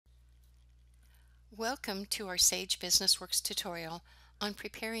Welcome to our Sage BusinessWorks tutorial on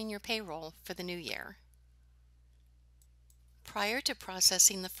preparing your payroll for the new year. Prior to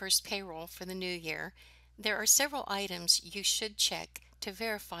processing the first payroll for the new year, there are several items you should check to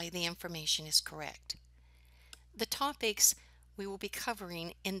verify the information is correct. The topics we will be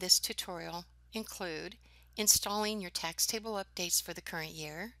covering in this tutorial include installing your tax table updates for the current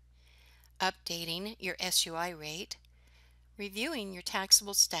year, updating your SUI rate, reviewing your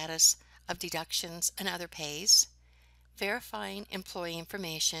taxable status of deductions and other pays, verifying employee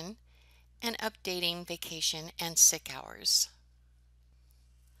information, and updating vacation and sick hours.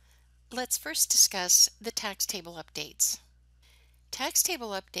 Let's first discuss the tax table updates. Tax table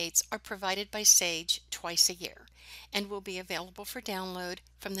updates are provided by Sage twice a year and will be available for download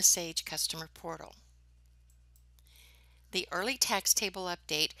from the Sage customer portal. The early tax table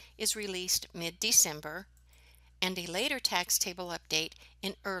update is released mid-December and a later tax table update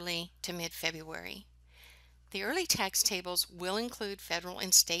in early to mid-February. The early tax tables will include federal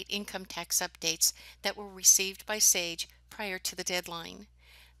and state income tax updates that were received by Sage prior to the deadline.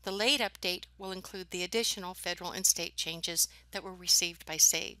 The late update will include the additional federal and state changes that were received by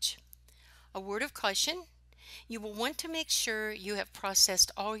Sage. A word of caution: you will want to make sure you have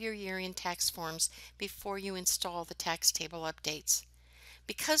processed all your year-end tax forms before you install the tax table updates.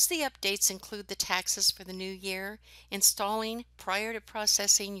 Because the updates include the taxes for the new year, installing prior to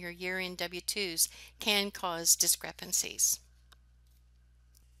processing your year-end W-2s can cause discrepancies.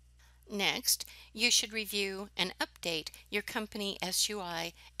 Next, you should review and update your company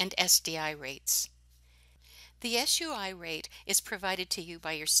SUI and SDI rates. The SUI rate is provided to you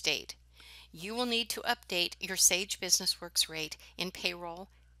by your state. You will need to update your Sage BusinessWorks rate in payroll,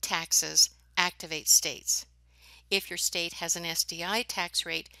 taxes, activate states. If your state has an SDI tax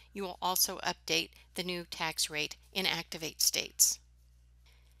rate, you will also update the new tax rate in activate states.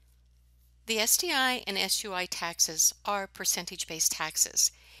 The SDI and SUI taxes are percentage-based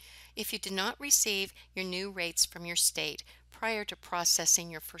taxes. If you did not receive your new rates from your state prior to processing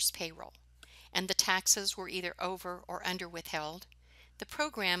your first payroll, and the taxes were either over or under withheld, the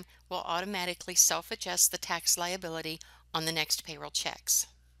program will automatically self-adjust the tax liability on the next payroll checks.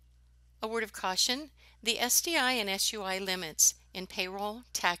 A word of caution: the SDI and SUI limits in payroll,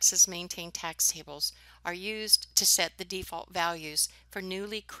 taxes, maintained tax tables are used to set the default values for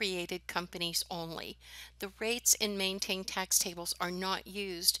newly created companies only. The rates in maintained tax tables are not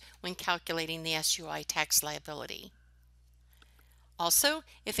used when calculating the SUI tax liability. Also,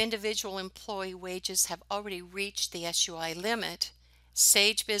 if individual employee wages have already reached the SUI limit,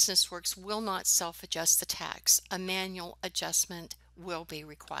 Sage BusinessWorks will not self-adjust the tax. A manual adjustment will be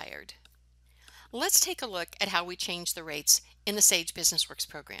required. Let's take a look at how we change the rates in the Sage BusinessWorks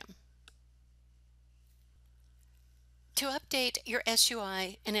program. To update your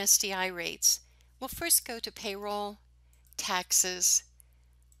SUI and SDI rates, we'll first go to Payroll, Taxes,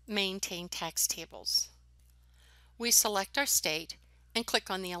 Maintain Tax Tables. We select our state and click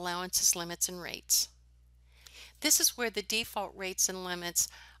on the Allowances, Limits, and Rates. This is where the default rates and limits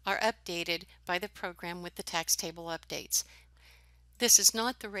are updated by the program with the tax table updates. This is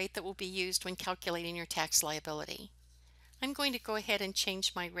not the rate that will be used when calculating your tax liability. I'm going to go ahead and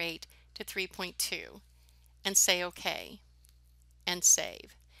change my rate to 3.2 and say OK and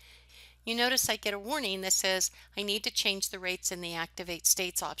save. You notice I get a warning that says I need to change the rates in the Activate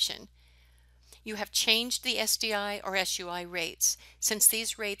States option. You have changed the SDI or SUI rates. Since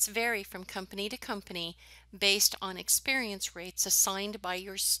these rates vary from company to company based on experience rates assigned by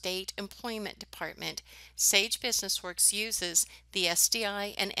your state employment department, Sage BusinessWorks uses the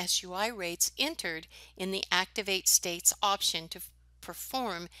SDI and SUI rates entered in the Activate States option to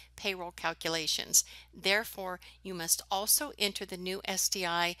perform payroll calculations. Therefore, you must also enter the new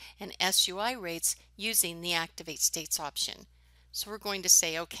SDI and SUI rates using the Activate States option. So we're going to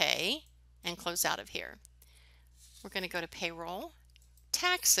say OK and close out of here. We're going to go to Payroll,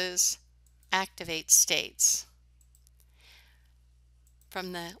 Taxes, Activate States.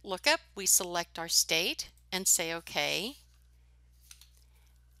 From the lookup, we select our state and say OK.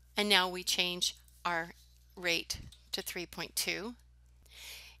 And now we change our rate to 3.2.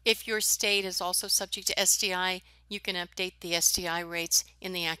 If your state is also subject to SDI, you can update the SDI rates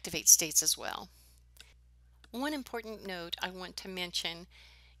in the Activate States as well. One important note I want to mention: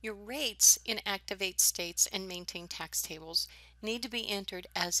 your rates in Activate States and Maintain Tax Tables need to be entered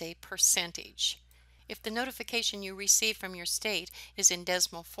as a percentage. If the notification you receive from your state is in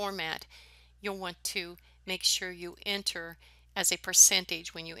decimal format, you'll want to make sure you enter as a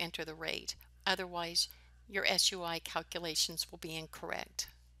percentage when you enter the rate. Otherwise, your SUI calculations will be incorrect.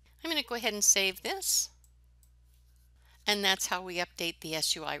 I'm going to go ahead and save this. And that's how we update the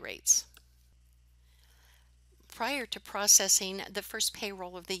SUI rates. Prior to processing the first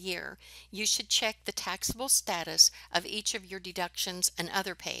payroll of the year, you should check the taxable status of each of your deductions and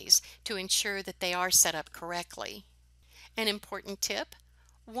other pays to ensure that they are set up correctly. An important tip: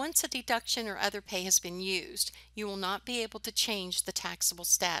 once a deduction or other pay has been used, you will not be able to change the taxable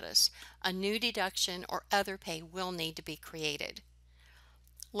status. A new deduction or other pay will need to be created.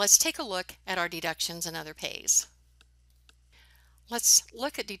 Let's take a look at our deductions and other pays. Let's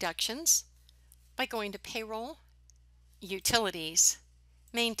look at deductions by going to Payroll, Utilities,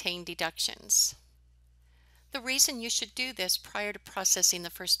 Maintain Deductions. The reason you should do this prior to processing the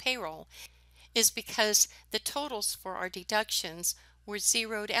first payroll is because the totals for our deductions were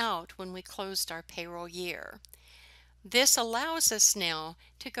zeroed out when we closed our payroll year. This allows us now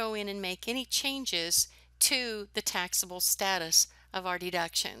to go in and make any changes to the taxable status of our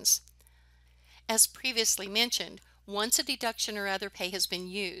deductions. As previously mentioned, once a deduction or other pay has been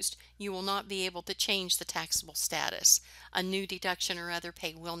used, you will not be able to change the taxable status. A new deduction or other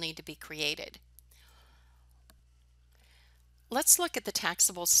pay will need to be created. Let's look at the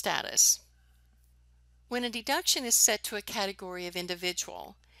taxable status. When a deduction is set to a category of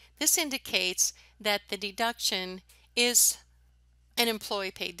individual, this indicates that the deduction is an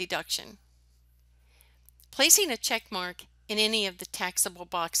employee-paid deduction. Placing a check mark in any of the taxable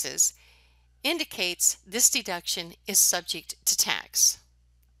boxes indicates this deduction is subject to tax.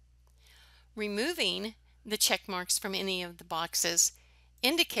 Removing the check marks from any of the boxes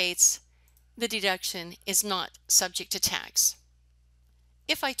indicates the deduction is not subject to tax.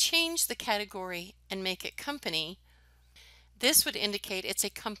 If I change the category and make it company, this would indicate it's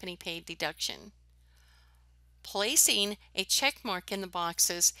a company paid deduction. Placing a check mark in the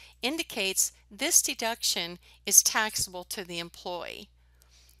boxes indicates this deduction is taxable to the employee.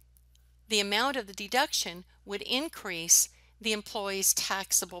 The amount of the deduction would increase the employee's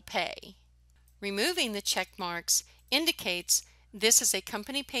taxable pay. Removing the check marks indicates this is a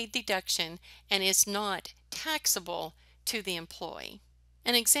company paid deduction and is not taxable to the employee.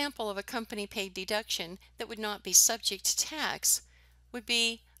 An example of a company paid deduction that would not be subject to tax would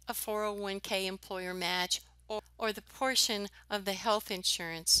be a 401k employer match or the portion of the health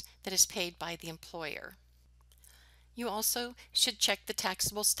insurance that is paid by the employer. You also should check the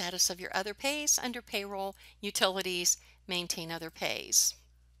taxable status of your other pays under Payroll, Utilities, Maintain Other Pays.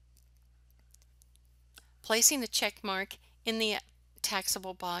 Placing a check mark in the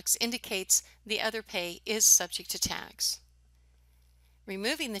taxable box indicates the other pay is subject to tax.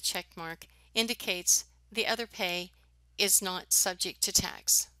 Removing the check mark indicates the other pay is not subject to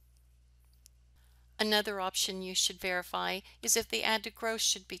tax. Another option you should verify is if the add to gross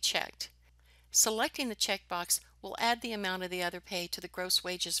should be checked. Selecting the checkbox will add the amount of the other pay to the gross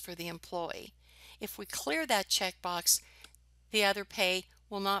wages for the employee. If we clear that checkbox, the other pay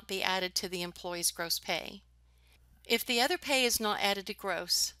will not be added to the employee's gross pay. If the other pay is not added to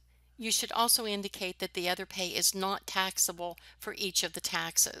gross, you should also indicate that the other pay is not taxable for each of the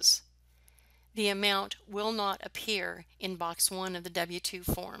taxes. The amount will not appear in box 1 of the W-2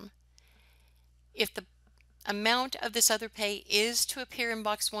 form. If the amount of this other pay is to appear in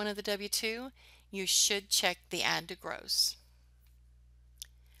box 1 of the W-2, you should check the add to gross.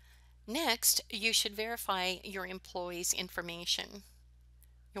 Next, you should verify your employee's information.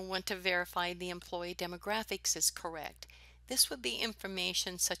 You'll want to verify the employee demographics is correct. This would be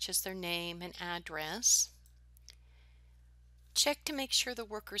information such as their name and address. Check to make sure the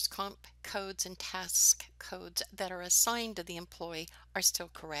workers' comp codes and task codes that are assigned to the employee are still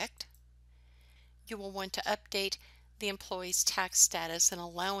correct. You will want to update the employee's tax status and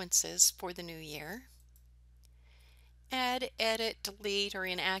allowances for the new year. Add, edit, delete, or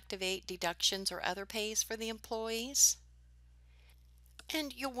inactivate deductions or other pays for the employees.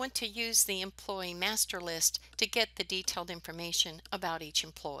 And you'll want to use the employee master list to get the detailed information about each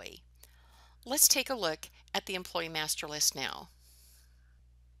employee. Let's take a look at the employee master list now.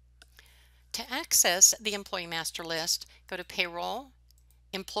 To access the employee master list, go to Payroll,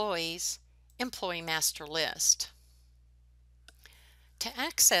 Employees, Employee Master List. To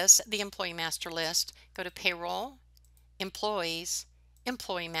access the employee master list, go to Payroll, Employees,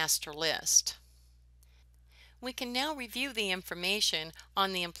 Employee Master List. We can now review the information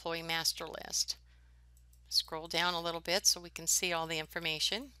on the employee master list. Scroll down a little bit so we can see all the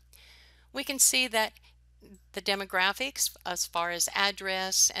information. We can see that the demographics as far as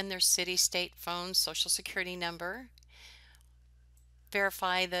address and their city, state, phone, social security number.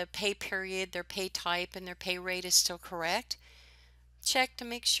 Verify the pay period, their pay type, and their pay rate is still correct. Check to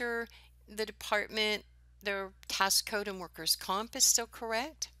make sure the department, their task code and workers' comp is still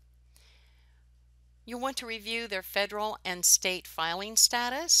correct. You'll want to review their federal and state filing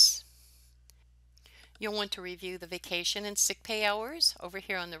status. You'll want to review the vacation and sick pay hours over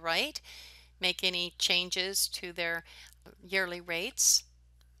here on the right, make any changes to their yearly rates.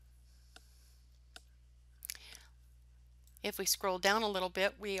 If we scroll down a little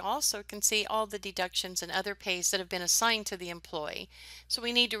bit, we also can see all the deductions and other pays that have been assigned to the employee. So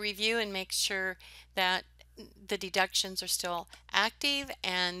we need to review and make sure that the deductions are still active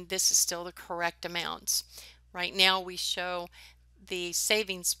and this is still the correct amounts. Right now we show the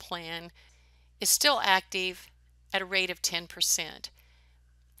savings plan is still active at a rate of 10%.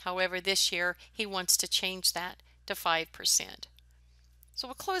 However, this year he wants to change that to 5%. So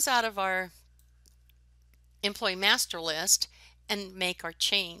we'll close out of our employee master list and make our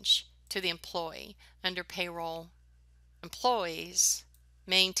change to the employee under payroll, employees,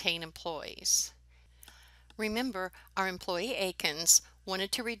 maintain employees. Remember, our employee Akins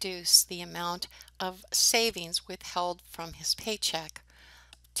wanted to reduce the amount of savings withheld from his paycheck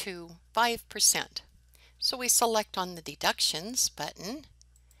to 5%. So we select on the deductions button,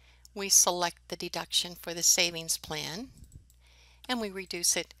 we select the deduction for the savings plan, and we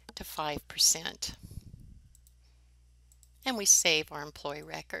reduce it to 5%. And we save our employee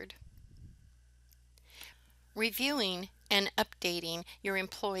record. Reviewing and updating your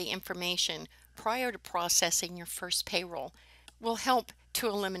employee information prior to processing your first payroll will help to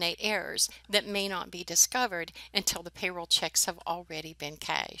eliminate errors that may not be discovered until the payroll checks have already been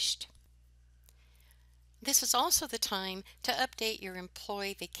cashed. This is also the time to update your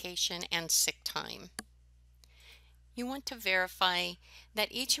employee vacation and sick time. You want to verify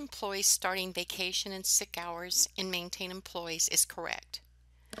that each employee's starting vacation and sick hours in Maintain Employees is correct.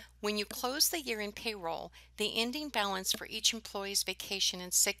 When you close the year in payroll, the ending balance for each employee's vacation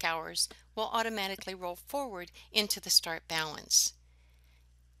and sick hours will automatically roll forward into the start balance.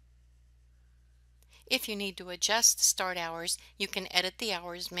 If you need to adjust the start hours, you can edit the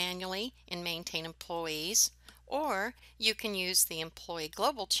hours manually in Maintain Employees, or you can use the Employee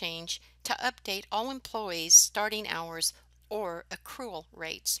Global Change to update all employees' starting hours or accrual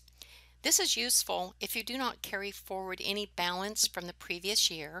rates. This is useful if you do not carry forward any balance from the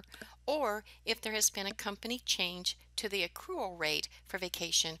previous year, or if there has been a company change to the accrual rate for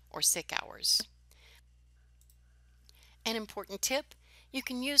vacation or sick hours. An important tip: you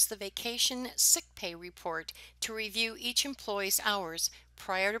can use the vacation sick pay report to review each employee's hours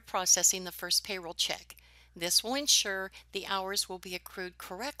prior to processing the first payroll check. This will ensure the hours will be accrued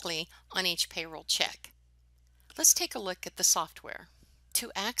correctly on each payroll check. Let's take a look at the software.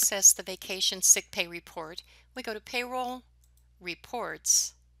 To access the vacation sick pay report, we go to Payroll,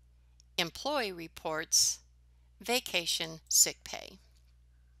 Reports, Employee Reports, Vacation Sick Pay.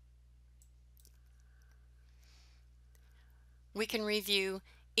 We can review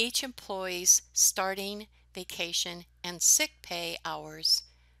each employee's starting, vacation, and sick pay hours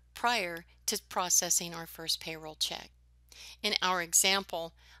prior to processing our first payroll check. In our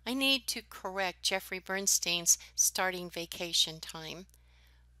example, I need to correct Jeffrey Bernstein's starting vacation time.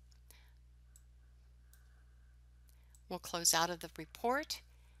 We'll close out of the report,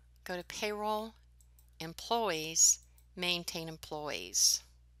 go to Payroll, Employees, Maintain Employees.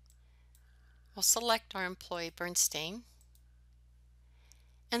 We'll select our employee Bernstein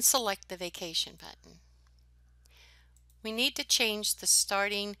and select the Vacation button. We need to change the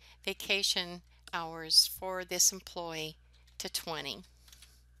starting vacation hours for this employee to 20.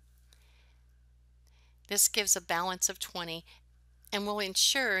 This gives a balance of 20 and will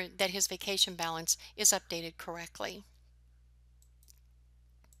ensure that his vacation balance is updated correctly.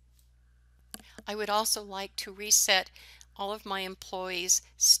 I would also like to reset all of my employees'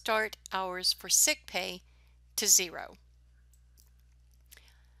 start hours for sick pay to 0.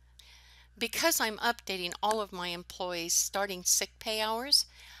 Because I'm updating all of my employees' starting sick pay hours,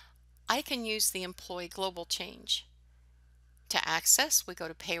 I can use the Employee Global Change. To access, we go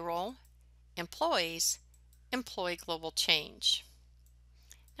to Payroll, Employees, Employee Global Change.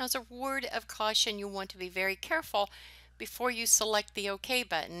 Now, as a word of caution, you want to be very careful before you select the OK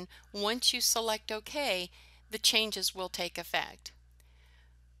button. Once you select OK, the changes will take effect.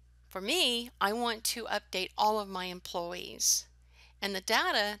 For me, I want to update all of my employees, and the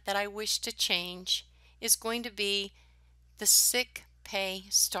data that I wish to change is going to be the sick pay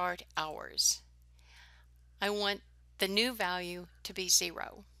start hours. I want the new value to be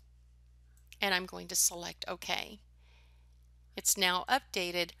 0, and I'm going to select OK. It's now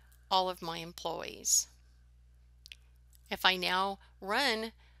updated all of my employees. If I now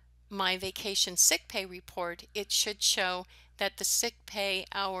run my vacation sick pay report, it should show that the sick pay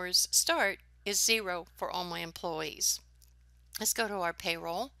hours start is 0 for all my employees. Let's go to our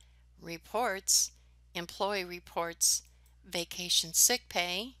Payroll, Reports, Employee Reports, Vacation Sick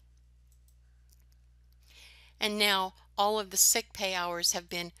Pay. and now all of the sick pay hours have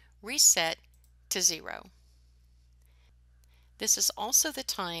been reset to 0. This is also the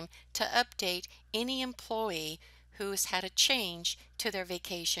time to update any employee who has had a change to their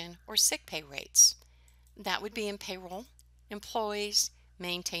vacation or sick pay rates. That would be in Payroll, Employees,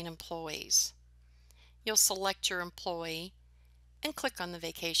 Maintain Employees. You'll select your employee and click on the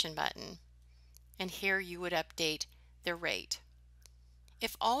vacation button, and here you would update their rate.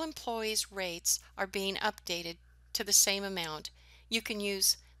 If all employees' rates are being updated to the same amount, you can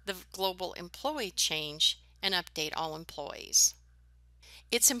use the global employee change and update all employees.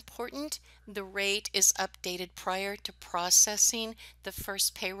 It's important the rate is updated prior to processing the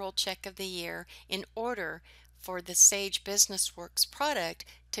first payroll check of the year in order for the Sage BusinessWorks product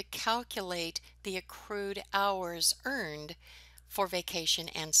to calculate the accrued hours earned for vacation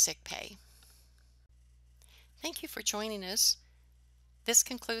and sick pay. Thank you for joining us. This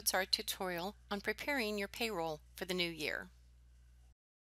concludes our tutorial on preparing your payroll for the new year.